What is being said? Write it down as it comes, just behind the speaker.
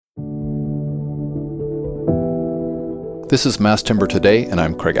This is Mass Timber Today, and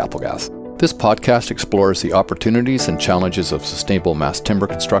I'm Craig Applegath. This podcast explores the opportunities and challenges of sustainable mass timber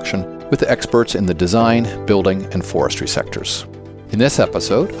construction with the experts in the design, building, and forestry sectors. In this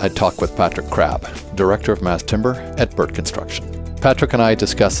episode, I talk with Patrick Crabbe, Director of Mass Timber at Bird Construction. Patrick and I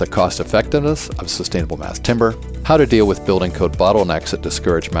discuss the cost-effectiveness of sustainable mass timber, how to deal with building code bottlenecks that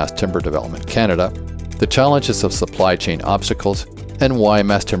discourage mass timber development in Canada, the challenges of supply chain obstacles, and why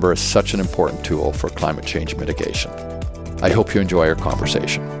mass timber is such an important tool for climate change mitigation. I hope you enjoy our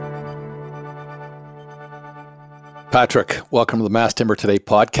conversation. Patrick, welcome to the Mass Timber Today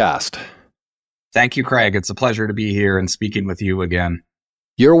podcast. Thank you, Craig. It's a pleasure to be here and speaking with you again.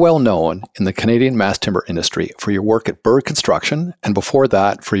 You're well known in the Canadian mass timber industry for your work at Bird Construction, and before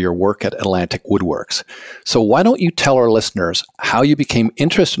that, for your work at Atlantic Woodworks. So why don't you tell our listeners how you became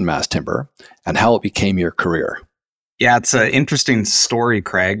interested in mass timber and how it became your career? Yeah, it's an interesting story,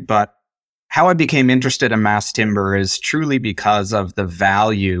 Craig, but how I became interested in mass timber is truly because of the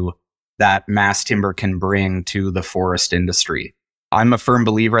value that mass timber can bring to the forest industry. I'm a firm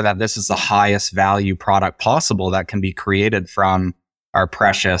believer that this is the highest value product possible that can be created from our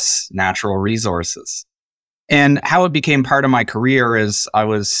precious natural resources. And how it became part of my career is I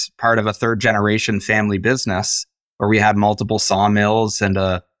was part of a third generation family business where we had multiple sawmills and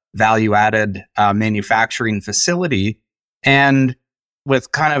a value-added manufacturing facility. And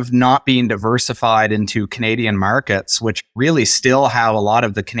with kind of not being diversified into Canadian markets, which really still have a lot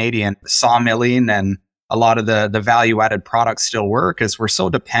of the Canadian sawmilling and a lot of the value-added products still work, is we're so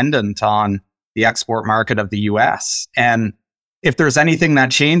dependent on the export market of the US. And if there's anything that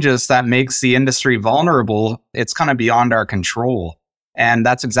changes that makes the industry vulnerable, it's kind of beyond our control. And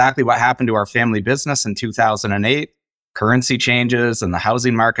that's exactly what happened to our family business in 2008. Currency changes and the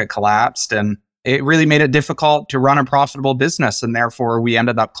housing market collapsed, and it really made it difficult to run a profitable business. And therefore, we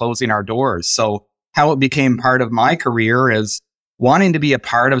ended up closing our doors. So how it became part of my career is wanting to be a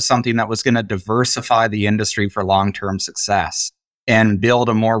part of something that was going to diversify the industry for long-term success and build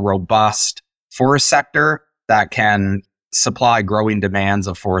a more robust forest sector that can supply growing demands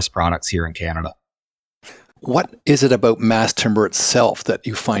of forest products here in Canada. What is it about mass timber itself that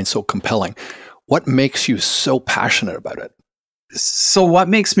you find so compelling? What makes you so passionate about it? So what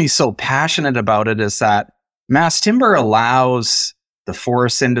makes me so passionate about it is that mass timber allows the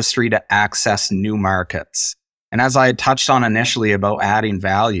forest industry to access new markets. And as I had touched on initially about adding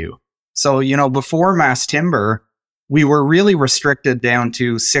value. So, before mass timber, we were really restricted down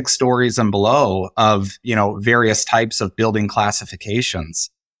to 6 stories and below of, various types of building classifications.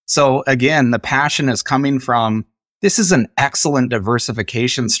 So again, the passion is coming from, this is an excellent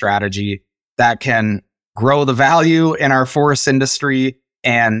diversification strategy that can grow the value in our forest industry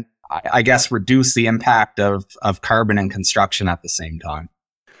and I guess reduce the impact of carbon and construction at the same time.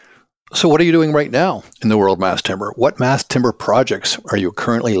 So what are you doing right now in the world of mass timber? What mass timber projects are you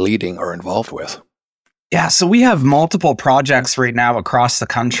currently leading or involved with? Yeah, so we have multiple projects right now across the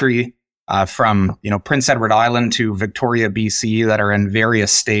country, from Prince Edward Island to Victoria, BC, that are in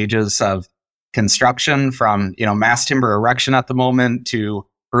various stages of construction, from mass timber erection at the moment to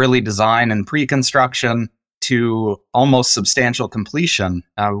early design and pre-construction to almost substantial completion.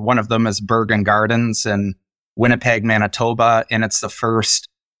 One of them is Bergen Gardens in Winnipeg, Manitoba, and it's the first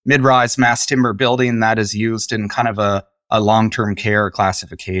mid-rise mass timber building that is used in kind of a long-term care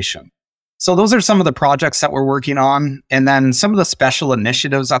classification. So those are some of the projects that we're working on. And then some of the special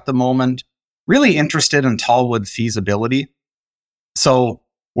initiatives at the moment, really interested in tallwood feasibility. So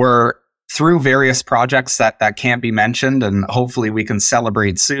we're through various projects that can't be mentioned, and hopefully we can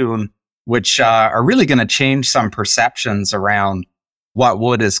celebrate soon, which are really going to change some perceptions around what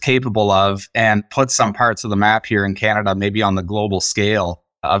wood is capable of and put some parts of the map here in Canada, maybe on the global scale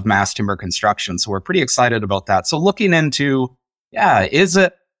of mass timber construction. So we're pretty excited about that. So looking into, is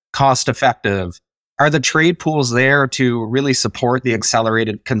it cost effective? Are the trade pools there to really support the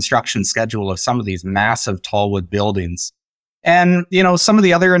accelerated construction schedule of some of these massive tallwood buildings? And, some of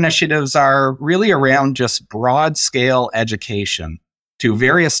the other initiatives are really around just broad scale education to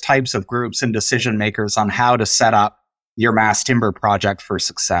various types of groups and decision makers on how to set up your mass timber project for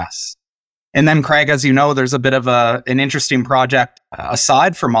success. And then, Craig, as you know, there's a bit of an interesting project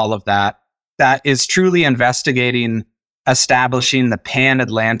aside from all of that is truly investigating establishing the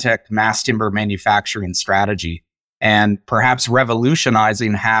pan-Atlantic mass timber manufacturing strategy and perhaps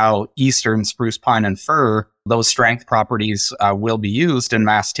revolutionizing how Eastern spruce, pine, and fir, those strength properties will be used in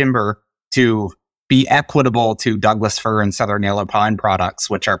mass timber to be equitable to Douglas fir and Southern yellow pine products,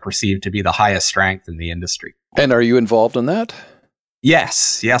 which are perceived to be the highest strength in the industry. And are you involved in that?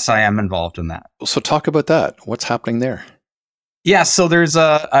 Yes, I am involved in that. So talk about that. What's happening there? Yeah, so there's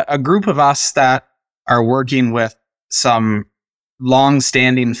a group of us that are working with some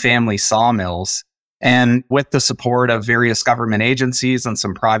long-standing family sawmills. And with the support of various government agencies and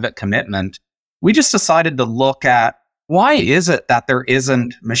some private commitment, we just decided to look at why is it that there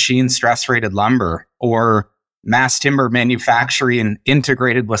isn't machine stress-rated lumber or mass timber manufacturing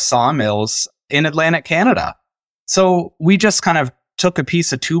integrated with sawmills in Atlantic Canada. So we just kind of took a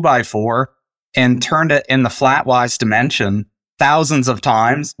piece of 2x4 and turned it in the flatwise dimension thousands of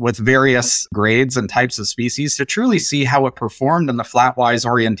times with various grades and types of species to truly see how it performed in the flatwise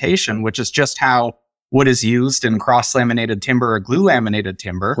orientation, which is just how wood is used in cross-laminated timber or glue-laminated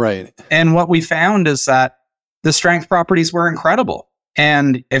timber. Right. And what we found is that the strength properties were incredible.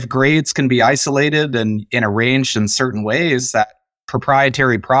 And if grades can be isolated and arranged in certain ways, that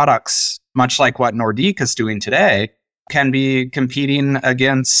proprietary products, much like what Nordique is doing today, can be competing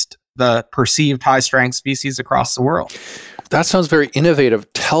against the perceived high-strength species across the world. That sounds very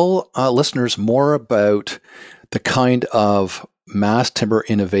innovative. Tell listeners more about the kind of mass timber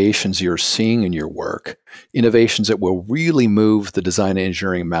innovations you're seeing in your work, innovations that will really move the design and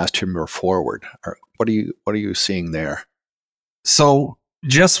engineering of mass timber forward. What are you seeing there? So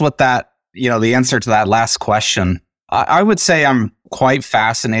just with that, the answer to that last question, I would say I'm quite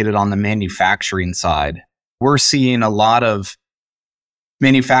fascinated on the manufacturing side. We're seeing a lot of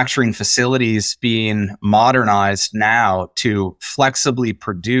manufacturing facilities being modernized now to flexibly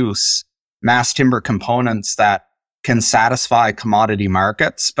produce mass timber components that can satisfy commodity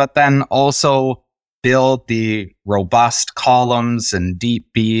markets, but then also build the robust columns and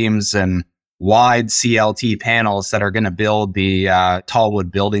deep beams and wide CLT panels that are going to build the tall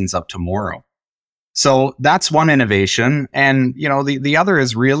wood buildings of tomorrow. So that's one innovation. And, the other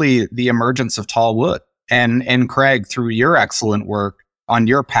is really the emergence of tall wood. And Craig, through your excellent work on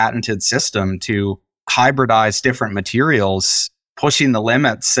your patented system to hybridize different materials, pushing the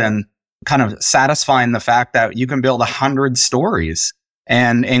limits and kind of satisfying the fact that you can build 100 stories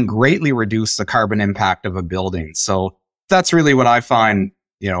and greatly reduce the carbon impact of a building. So that's really what I find,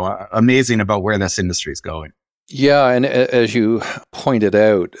 amazing about where this industry is going. Yeah, and as you pointed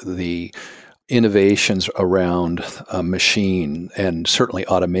out, the innovations around machine and certainly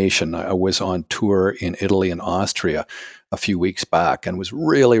automation. I was on tour in Italy and Austria a few weeks back and was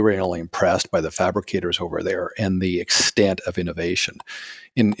really, really impressed by the fabricators over there and the extent of innovation.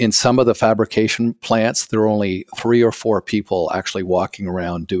 In some of the fabrication plants, there are only 3 or 4 people actually walking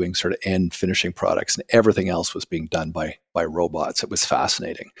around doing sort of end finishing products, and everything else was being done by robots. It was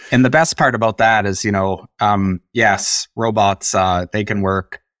fascinating. And the best part about that is, yes, robots, they can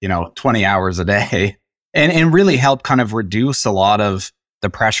work 20 hours a day and really help kind of reduce a lot of the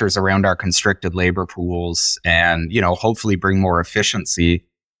pressures around our constricted labor pools and, hopefully bring more efficiency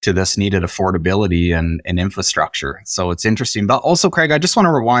to this needed affordability and infrastructure. So it's interesting. But also, Craig, I just want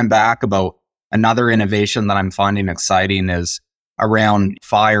to rewind back about another innovation that I'm finding exciting is around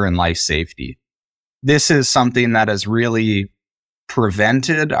fire and life safety. This is something that has really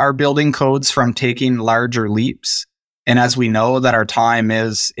prevented our building codes from taking larger leaps. And as we know that our time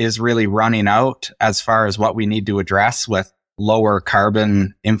is really running out as far as what we need to address with lower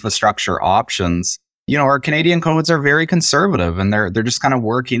carbon infrastructure options, our Canadian codes are very conservative and they're just kind of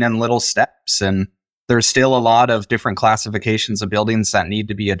working in little steps. And there's still a lot of different classifications of buildings that need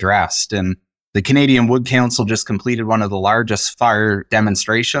to be addressed. And the Canadian Wood Council just completed one of the largest fire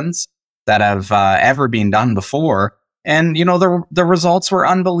demonstrations that have ever been done before. And, the results were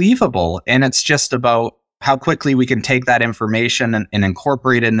unbelievable. And it's just about how quickly we can take that information and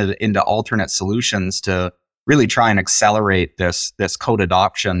incorporate it into alternate solutions to really try and accelerate this code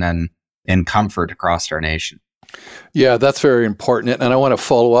adoption and comfort across our nation. Yeah, that's very important. And I want to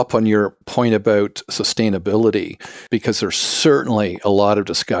follow up on your point about sustainability, because there's certainly a lot of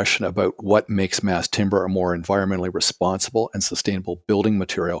discussion about what makes mass timber a more environmentally responsible and sustainable building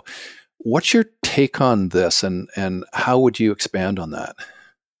material. What's your take on this, and how would you expand on that?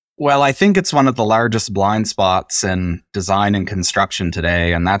 Well, I think it's one of the largest blind spots in design and construction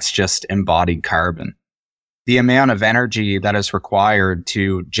today, and that's just embodied carbon. The amount of energy that is required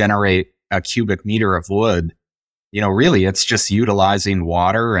to generate a cubic meter of wood, really it's just utilizing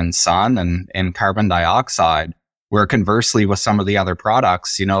water and sun and carbon dioxide, where conversely with some of the other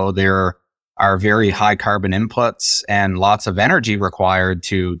products, there are very high carbon inputs and lots of energy required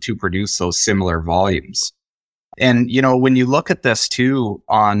to produce those similar volumes. And, when you look at this too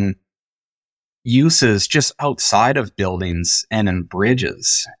on uses just outside of buildings and in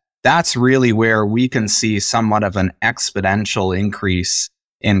bridges, that's really where we can see somewhat of an exponential increase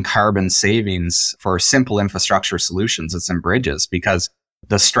in carbon savings for simple infrastructure solutions. It's in bridges because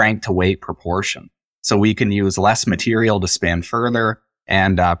the strength to weight proportion. So we can use less material to span further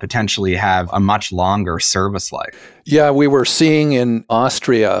and potentially have a much longer service life. Yeah, we were seeing in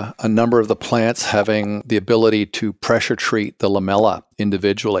Austria a number of the plants having the ability to pressure treat the lamella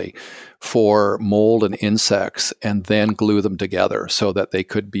individually for mold and insects and then glue them together so that they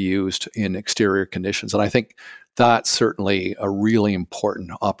could be used in exterior conditions. And I think that's certainly a really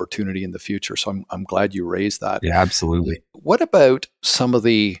important opportunity in the future. So I'm glad you raised that. Yeah, absolutely. What about some of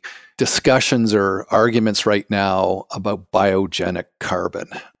the discussions or arguments right now about biogenic carbon?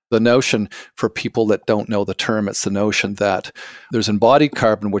 The notion, for people that don't know the term, it's the notion that there's embodied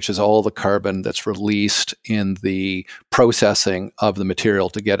carbon, which is all the carbon that's released in the processing of the material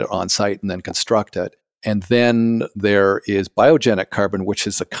to get it on site and then construct it. And then there is biogenic carbon, which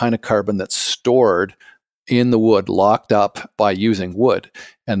is the kind of carbon that's stored in the wood, locked up by using wood.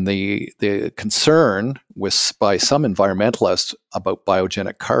 And the concern by some environmentalists about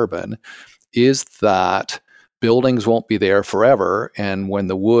biogenic carbon is that buildings won't be there forever, and when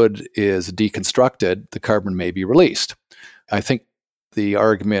the wood is deconstructed, the carbon may be released. I think the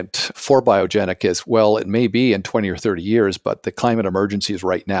argument for biogenic is, well, it may be in 20 or 30 years, but the climate emergency is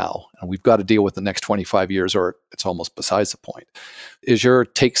right now, and we've got to deal with the next 25 years, or it's almost besides the point. Is your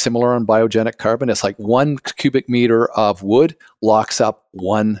take similar on biogenic carbon? It's like 1 cubic meter of wood locks up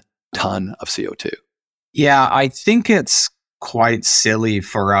 1 ton of CO2. Yeah, I think it's quite silly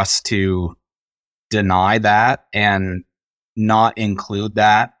for us to deny that and not include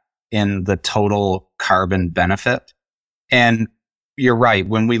that in the total carbon benefit. And you're right.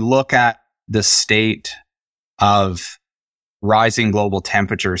 When we look at the state of rising global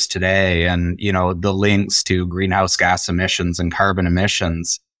temperatures today and, the links to greenhouse gas emissions and carbon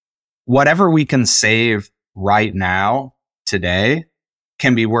emissions, whatever we can save right now today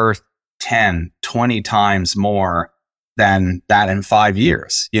can be worth 10, 20 times more than that in 5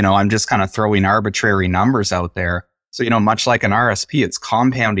 years. I'm just kind of throwing arbitrary numbers out there. So, much like an RSP, it's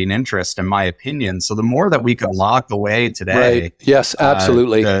compounding interest, in my opinion. So the more that we can lock away today, right. Yes,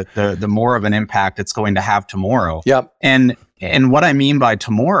 absolutely, the more of an impact it's going to have tomorrow. Yep. And what I mean by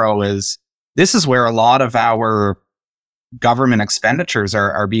tomorrow is this is where a lot of our government expenditures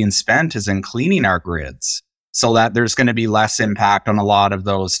are being spent, is in cleaning our grids, so that there's going to be less impact on a lot of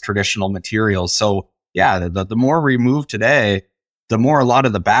those traditional materials. So yeah, the more we move today, the more a lot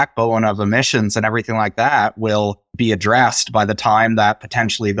of the backbone of emissions and everything like that will be addressed by the time that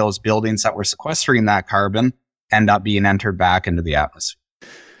potentially those buildings that were sequestering that carbon end up being entered back into the atmosphere.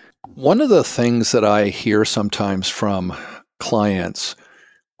 One of the things that I hear sometimes from clients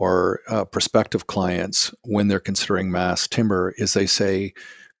or prospective clients when they're considering mass timber is they say,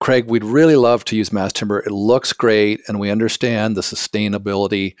 Craig, we'd really love to use mass timber. It looks great, and we understand the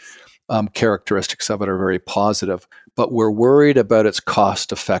sustainability characteristics of it are very positive, but we're worried about its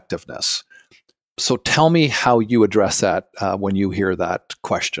cost effectiveness. So tell me how you address that when you hear that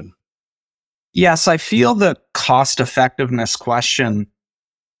question. Yes, I feel the cost effectiveness question,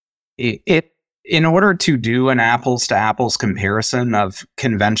 in order to do an apples to apples comparison of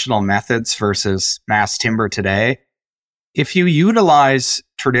conventional methods versus mass timber today, if you utilize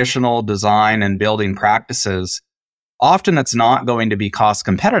traditional design and building practices, often it's not going to be cost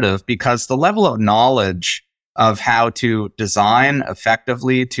competitive because the level of knowledge of how to design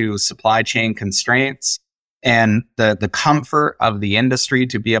effectively to supply chain constraints and the comfort of the industry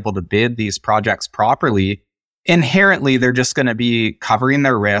to be able to bid these projects properly, inherently, they're just going to be covering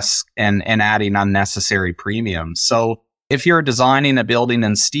their risk and adding unnecessary premiums. So if you're designing a building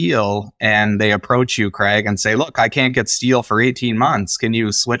in steel and they approach you, Craig, and say, look, I can't get steel for 18 months. Can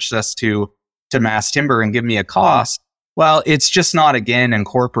you switch this to mass timber and give me a cost? Well, it's just not, again,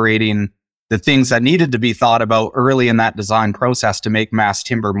 incorporating the things that needed to be thought about early in that design process to make mass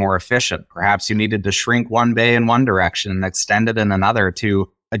timber more efficient. Perhaps you needed to shrink one bay in one direction and extend it in another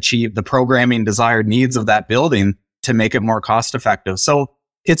to achieve the programming desired needs of that building to make it more cost effective. So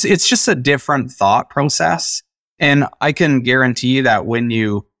it's just a different thought process. And I can guarantee that when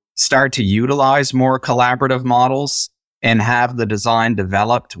you start to utilize more collaborative models and have the design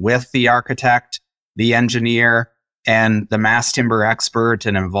developed with the architect, the engineer, and the mass timber expert,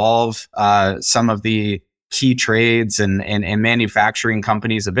 and involve some of the key trades and manufacturing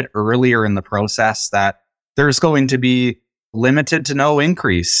companies a bit earlier in the process, that there's going to be limited to no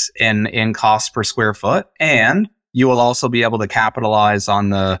increase in cost per square foot. And you will also be able to capitalize on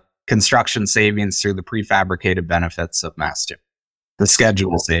the construction savings through the prefabricated benefits of mass timber, the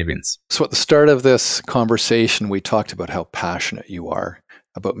schedule savings. So at the start of this conversation, we talked about how passionate you are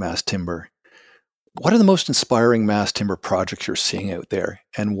about mass timber. What are the most inspiring mass timber projects you're seeing out there,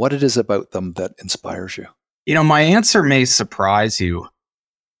 and what it is about them that inspires you? My answer may surprise you.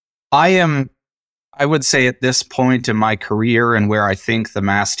 I am I would say at this point in my career and where I think the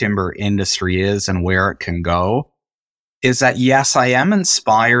mass timber industry is and where it can go is that, yes, I am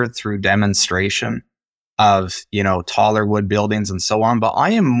inspired through demonstration of, taller wood buildings and so on, but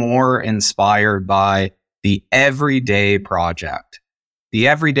I am more inspired by the everyday project. The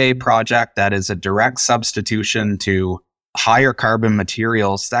everyday project that is a direct substitution to higher carbon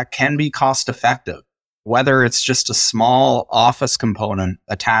materials that can be cost effective, whether it's just a small office component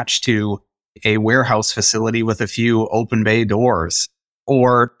attached to a warehouse facility with a few open bay doors,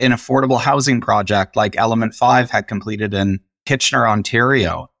 or an affordable housing project like Element 5 had completed in Kitchener,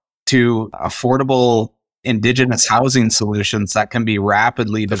 Ontario, to affordable Indigenous housing solutions that can be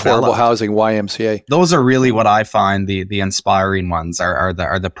rapidly developed. Affordable housing, YMCA. Those are really what I find the inspiring ones, are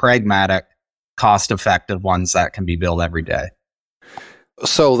the pragmatic, cost-effective ones that can be built every day.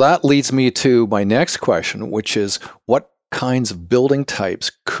 So that leads me to my next question, which is what kinds of building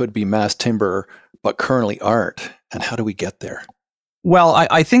types could be mass timber but currently aren't, and how do we get there? Well,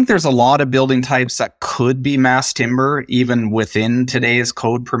 I think there's a lot of building types that could be mass timber even within today's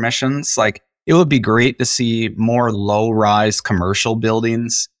code permissions. Like, it would be great to see more low-rise commercial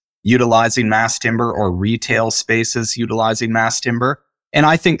buildings utilizing mass timber, or retail spaces utilizing mass timber. And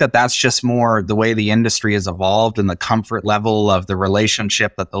I think that that's just more the way the industry has evolved and the comfort level of the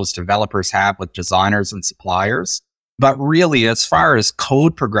relationship that those developers have with designers and suppliers. But really, as far as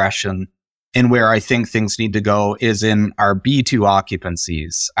code progression and where I think things need to go is in our B2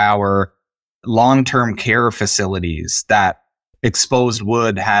 occupancies, our long-term care facilities, that exposed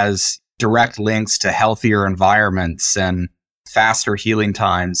wood has direct links to healthier environments and faster healing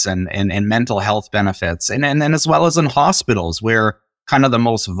times and mental health benefits. And then as well as in hospitals, where kind of the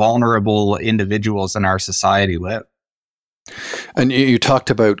most vulnerable individuals in our society live. And you talked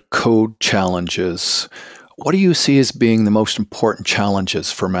about code challenges. What do you see as being the most important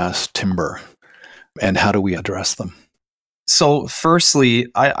challenges for mass timber, and how do we address them? So firstly,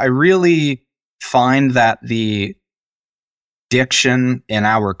 I really find that the diction in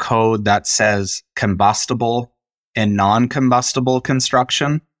our code that says combustible and non-combustible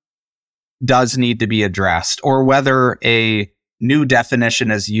construction does need to be addressed, or whether a new definition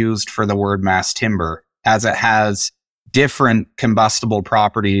is used for the word mass timber, as it has different combustible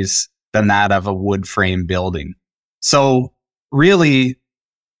properties than that of a wood frame building. So really,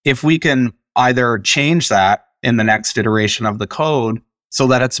 if we can either change that in the next iteration of the code so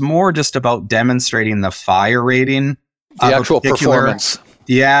that it's more just about demonstrating the fire rating, the actual performance.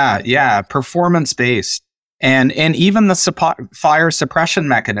 Yeah, performance based. And even the fire suppression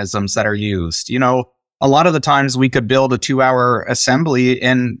mechanisms that are used. A lot of the times we could build a 2-hour assembly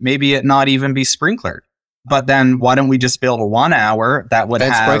and maybe it not even be sprinklered. But then why don't we just build a 1 hour that would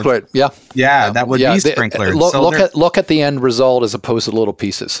have sprinkler it? That would be sprinklered. Look at the end result as opposed to little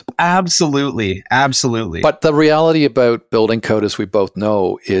pieces. Absolutely. But the reality about building code, as we both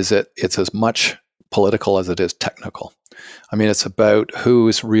know, is it's as much political as it is technical. I mean, it's about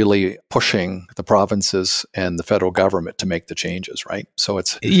who's really pushing the provinces and the federal government to make the changes, right? So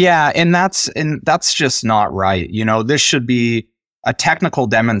it's and that's just not right. This should be a technical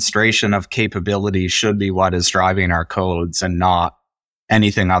demonstration of capability, should be what is driving our codes, and not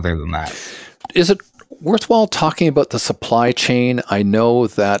anything other than that. Is it worthwhile talking about the supply chain? I know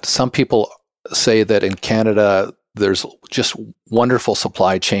that some people say that in Canada, there's just wonderful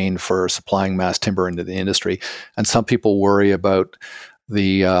supply chain for supplying mass timber into the industry. And some people worry about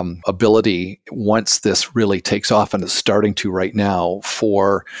the ability, once this really takes off, and it's starting to right now,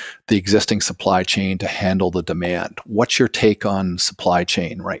 for the existing supply chain to handle the demand. What's your take on supply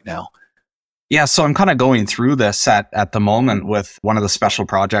chain right now? Yeah, so I'm kind of going through this at the moment with one of the special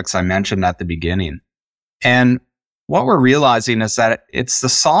projects I mentioned at the beginning. And what we're realizing is that it's the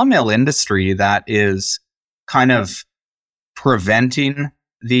sawmill industry that is kind of preventing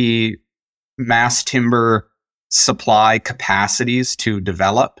the mass timber supply capacities to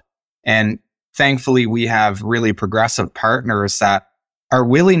develop. And thankfully, we have really progressive partners that are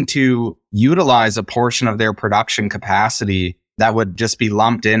willing to utilize a portion of their production capacity that would just be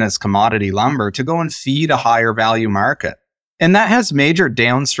lumped in as commodity lumber to go and feed a higher value market. And that has major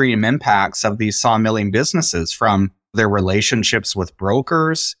downstream impacts of these sawmilling businesses, from their relationships with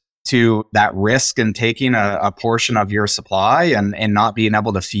brokers to that risk in taking a portion of your supply and not being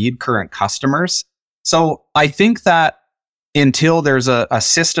able to feed current customers. So I think that until there's a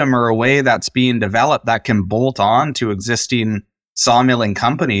system or a way that's being developed that can bolt on to existing sawmilling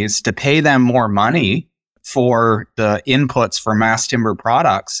companies to pay them more money for the inputs for mass timber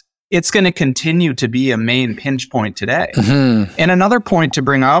products, it's going to continue to be a main pinch point today. Mm-hmm. And another point to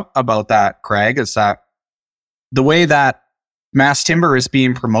bring up about that, Craig, is that the way that mass timber is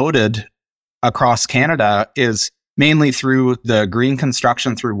being promoted across Canada is mainly through the Green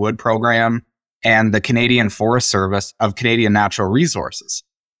Construction Through Wood program and the Canadian Forest Service of Canadian Natural Resources.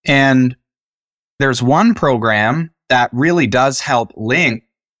 And there's one program that really does help link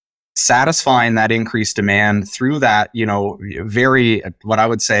satisfying that increased demand through that, very, what I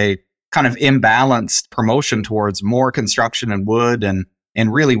would say, kind of imbalanced promotion towards more construction and wood and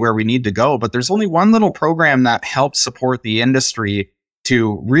really where we need to go. But there's only one little program that helps support the industry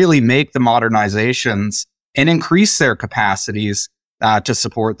to really make the modernizations and increase their capacities to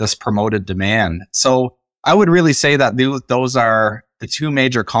support this promoted demand. So I would really say that those are the two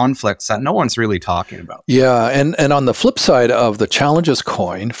major conflicts that no one's really talking about. Yeah, and on the flip side of the challenges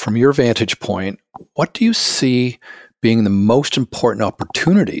coin, from your vantage point, what do you see being the most important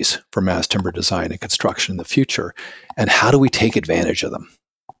opportunities for mass timber design and construction in the future, and how do we take advantage of them?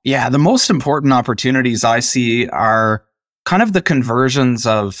 Yeah, the most important opportunities I see are kind of the conversions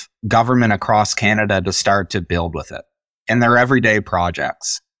of government across Canada to start to build with it in their everyday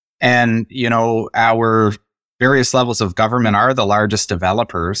projects. And, our various levels of government are the largest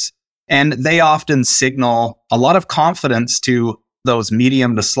developers, and they often signal a lot of confidence to those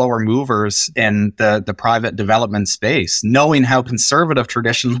medium to slower movers in the private development space, knowing how conservative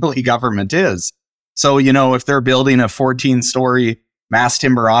traditionally government is. So, if they're building a 14-story mass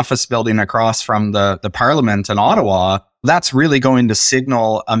timber office building across from the Parliament in Ottawa, that's really going to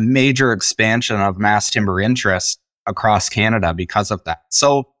signal a major expansion of mass timber interest across Canada because of that.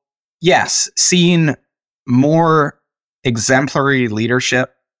 So, yes, seeing more exemplary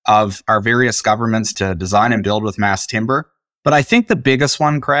leadership of our various governments to design and build with mass timber. But I think the biggest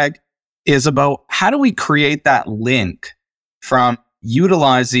one, Craig, is about how do we create that link from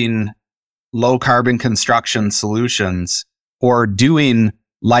utilizing low carbon construction solutions or doing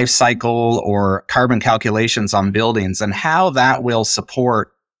life cycle or carbon calculations on buildings, and how that will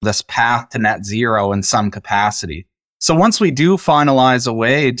support this path to net zero in some capacity. So once we do finalize a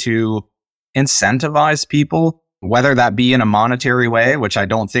way to incentivize people, whether that be in a monetary way, which I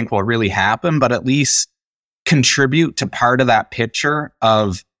don't think will really happen, but at least contribute to part of that picture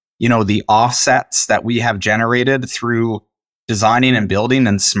of, the offsets that we have generated through designing and building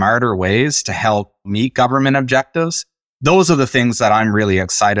in smarter ways to help meet government objectives. Those are the things that I'm really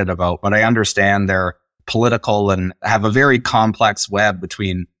excited about, but I understand they're political and have a very complex web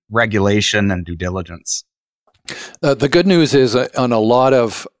between regulation and due diligence. The good news is on a lot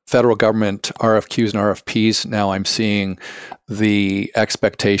of federal government RFQs and RFPs, now I'm seeing the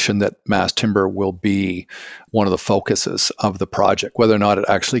expectation that mass timber will be one of the focuses of the project. Whether or not it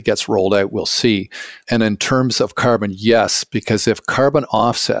actually gets rolled out, we'll see. And in terms of carbon, yes, because if carbon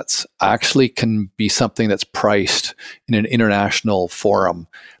offsets actually can be something that's priced in an international forum,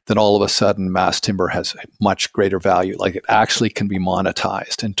 then all of a sudden mass timber has much greater value. Like it actually can be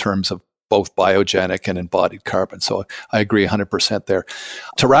monetized in terms of both biogenic and embodied carbon. So I agree 100% there.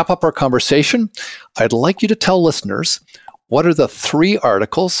 To wrap up our conversation, I'd like you to tell listeners, what are the 3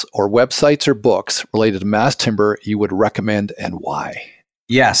 articles or websites or books related to mass timber you would recommend and why?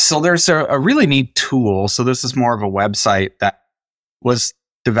 Yes, so there's a really neat tool. So this is more of a website that was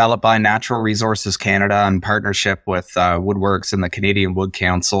developed by Natural Resources Canada in partnership with Woodworks and the Canadian Wood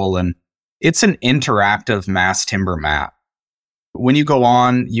Council. And it's an interactive mass timber map. When you go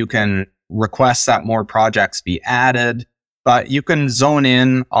on, you can request that more projects be added, but you can zone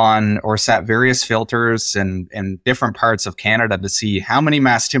in on or set various filters in different parts of Canada to see how many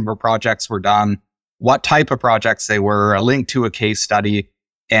mass timber projects were done, what type of projects they were, a link to a case study,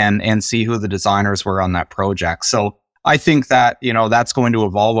 and see who the designers were on that project. So I think that, that's going to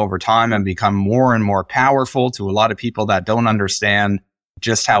evolve over time and become more and more powerful to a lot of people that don't understand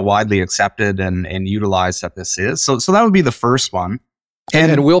just how widely accepted and utilized that this is. So that would be the first one.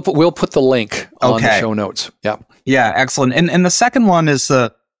 And we'll put the link on the show notes. Yeah. Yeah, excellent. And the second one is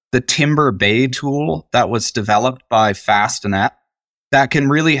the Timber Bay tool that was developed by Fastanet that can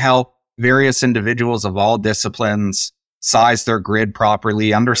really help various individuals of all disciplines size their grid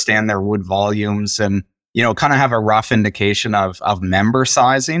properly, understand their wood volumes, and kind of have a rough indication of member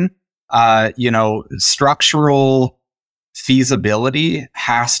sizing. Structural feasibility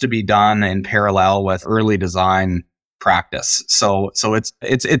has to be done in parallel with early design practice. So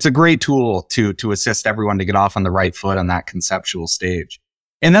it's a great tool to assist everyone to get off on the right foot on that conceptual stage.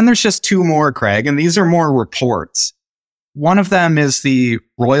 And then there's just 2 more, Craig, and these are more reports. One of them is the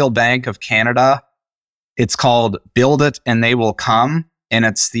Royal Bank of Canada. It's called Build It and They Will Come, and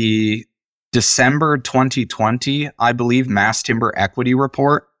it's the December 2020, I believe, Mass Timber Equity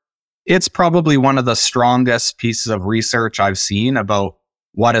Report. It's probably one of the strongest pieces of research I've seen about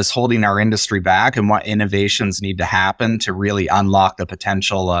what is holding our industry back and what innovations need to happen to really unlock the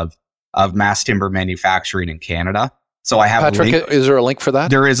potential of of mass timber manufacturing in Canada. So I have Patrick, a link. is there a link for that?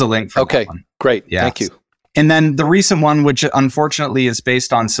 There is a link for that one. Great. Yes. Thank you. And then the recent one, which unfortunately is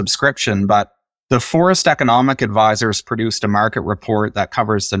based on subscription, but the Forest Economic Advisors produced a market report that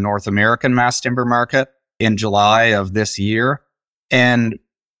covers the North American mass timber market in July of this year. And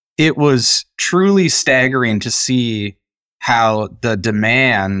it was truly staggering to see how the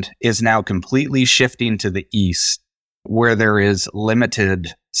demand is now completely shifting to the east, where there is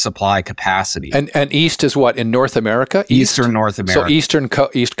limited supply capacity. And east is what, in North America? Eastern North America. So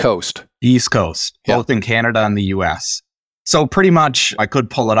East Coast. East Coast, both in Canada and the US. So pretty much, I could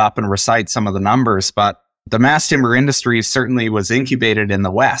pull it up and recite some of the numbers, but the mass timber industry certainly was incubated in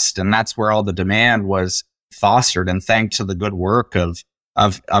the West, and that's where all the demand was fostered. And thanks to the good work of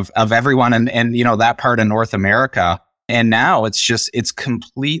everyone and you know, that part of North America. And now it's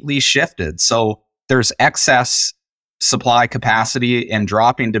completely shifted. So there's excess supply capacity and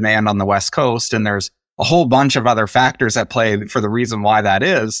dropping demand on the West Coast. And there's a whole bunch of other factors at play for the reason why that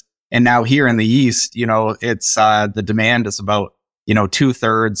is. And now here in the East, you know, it's the demand is about, you know,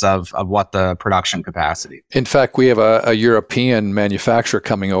 2/3 of what the production capacity. In fact, we have a European manufacturer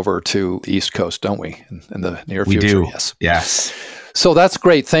coming over to the East Coast, don't we? In the near future. We do. Yes. So that's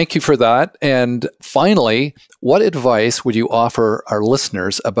great. Thank you for that. And finally, what advice would you offer our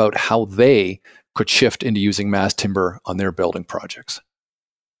listeners about how they could shift into using mass timber on their building projects?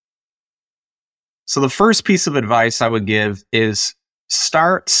 So the first piece of advice I would give is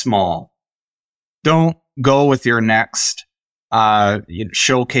start small. Don't go with your next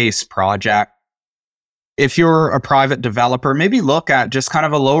showcase project. If you're a private developer, maybe look at just kind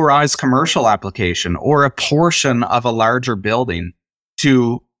of a low-rise commercial application or a portion of a larger building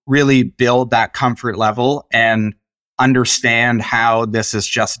to really build that comfort level and understand how this is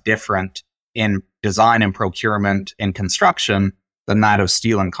just different in design and procurement and construction than that of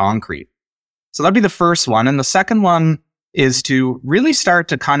steel and concrete. So that'd be the first one. And the second one is to really start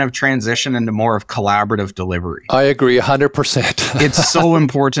to kind of transition into more of collaborative delivery. I agree 100%. It's so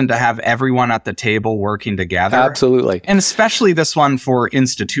important to have everyone at the table working together. Absolutely. And especially this one for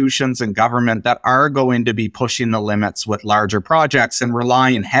institutions and government that are going to be pushing the limits with larger projects and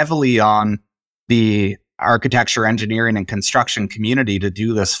relying heavily on the architecture, engineering, and construction community to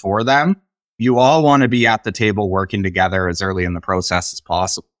do this for them. You all want to be at the table working together as early in the process as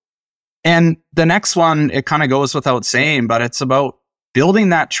possible. And the next one, it kind of goes without saying, but it's about building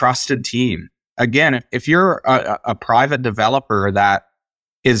that trusted team. Again, if you're a private developer that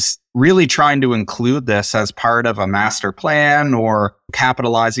is really trying to include this as part of a master plan or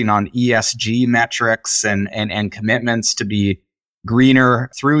capitalizing on ESG metrics and commitments to be greener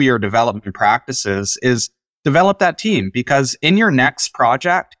through your development practices, is develop that team, because in your next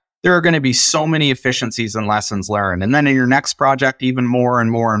project, there are going to be so many efficiencies and lessons learned. And then in your next project, even more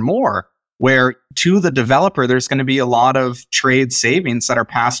and more and more, where to the developer, there's going to be a lot of trade savings that are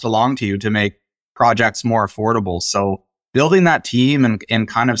passed along to you to make projects more affordable. So building that team and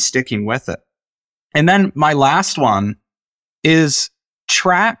kind of sticking with it. And then my last one is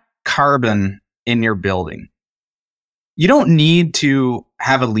track carbon in your building. You don't need to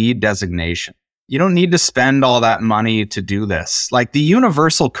have a LEED designation. You don't need to spend all that money to do this. Like, the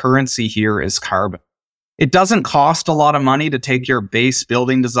universal currency here is carbon. It doesn't cost a lot of money to take your base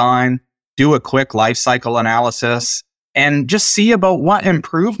building design, do a quick life cycle analysis, and just see about what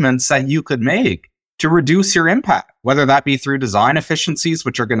improvements that you could make to reduce your impact, whether that be through design efficiencies,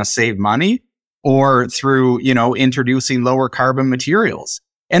 which are going to save money, or through, you know, introducing lower carbon materials.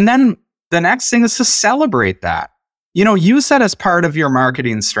 And then the next thing is to celebrate that. You know, use that as part of your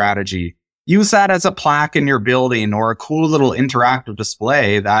marketing strategy. Use that as a plaque in your building or a cool little interactive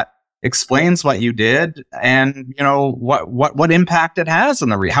display that explains what you did and, you know, what impact it has on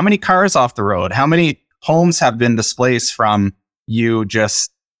the how many cars off the road, how many homes have been displaced from you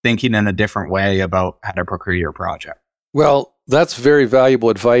just thinking in a different way about how to procure your project. Well, that's very valuable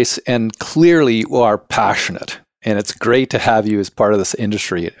advice, and clearly you are passionate, and it's great to have you as part of this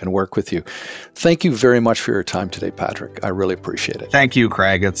industry and work with you. Thank you very much for your time today, Patrick. I really appreciate it. Thank you,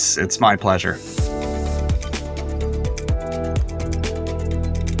 Craig. It's my pleasure.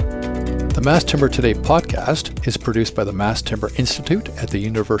 The Mass Timber Today podcast is produced by the Mass Timber Institute at the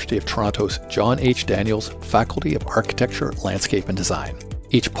University of Toronto's John H. Daniels Faculty of Architecture, Landscape and Design.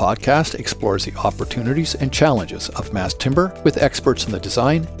 Each podcast explores the opportunities and challenges of mass timber with experts in the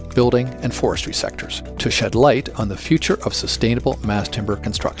design, building, and forestry sectors to shed light on the future of sustainable mass timber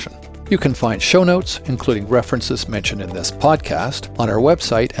construction. You can find show notes, including references mentioned in this podcast, on our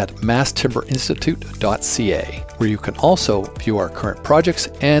website at masstimberinstitute.ca, where you can also view our current projects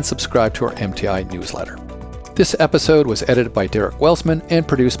and subscribe to our MTI newsletter. This episode was edited by Derek Welsman and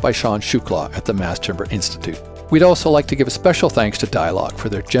produced by Sean Shukla at the Mass Timber Institute. We'd also like to give a special thanks to Dialogue for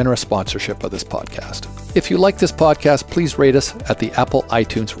their generous sponsorship of this podcast. If you like this podcast, please rate us at the Apple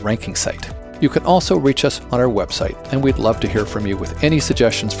iTunes ranking site. You can also reach us on our website, and we'd love to hear from you with any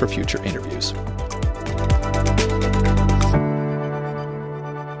suggestions for future interviews.